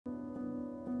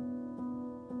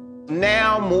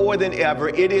Now more than ever,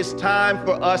 it is time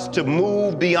for us to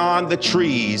move beyond the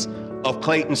trees of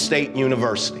Clayton State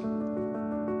University.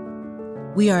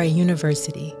 We are a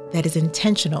university that is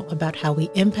intentional about how we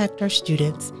impact our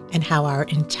students and how our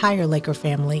entire Laker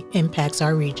family impacts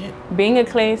our region. Being a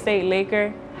Clayton State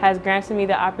Laker has granted me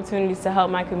the opportunities to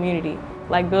help my community,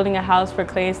 like building a house for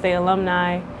Clayton State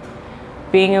alumni,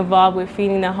 being involved with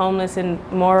feeding the homeless in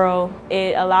Morrow.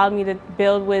 It allowed me to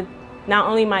build with not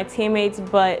only my teammates,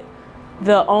 but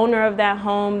the owner of that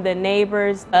home, the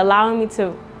neighbors, allowing me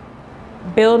to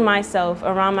build myself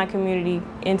around my community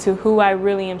into who I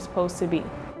really am supposed to be.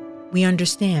 We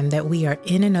understand that we are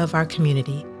in and of our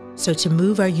community, so to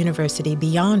move our university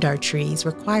beyond our trees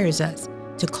requires us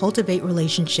to cultivate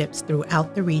relationships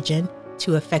throughout the region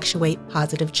to effectuate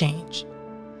positive change.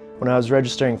 When I was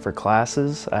registering for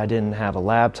classes, I didn't have a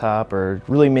laptop or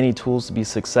really many tools to be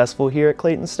successful here at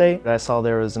Clayton State. I saw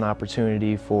there was an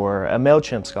opportunity for a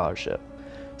MailChimp scholarship.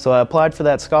 So I applied for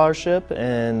that scholarship,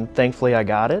 and thankfully I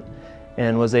got it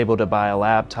and was able to buy a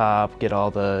laptop, get all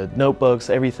the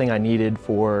notebooks, everything I needed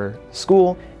for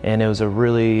school. And it was a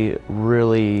really,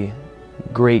 really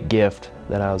great gift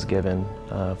that I was given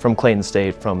from Clayton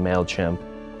State, from MailChimp.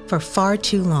 For far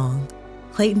too long,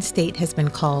 Clayton State has been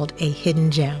called a hidden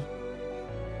gem,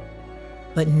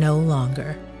 but no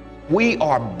longer. We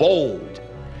are bold,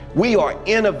 we are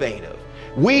innovative,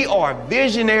 we are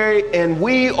visionary, and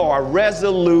we are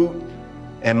resolute,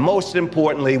 and most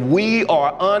importantly, we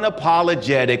are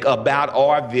unapologetic about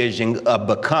our vision of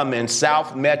becoming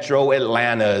South Metro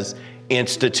Atlanta's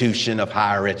institution of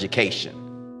higher education.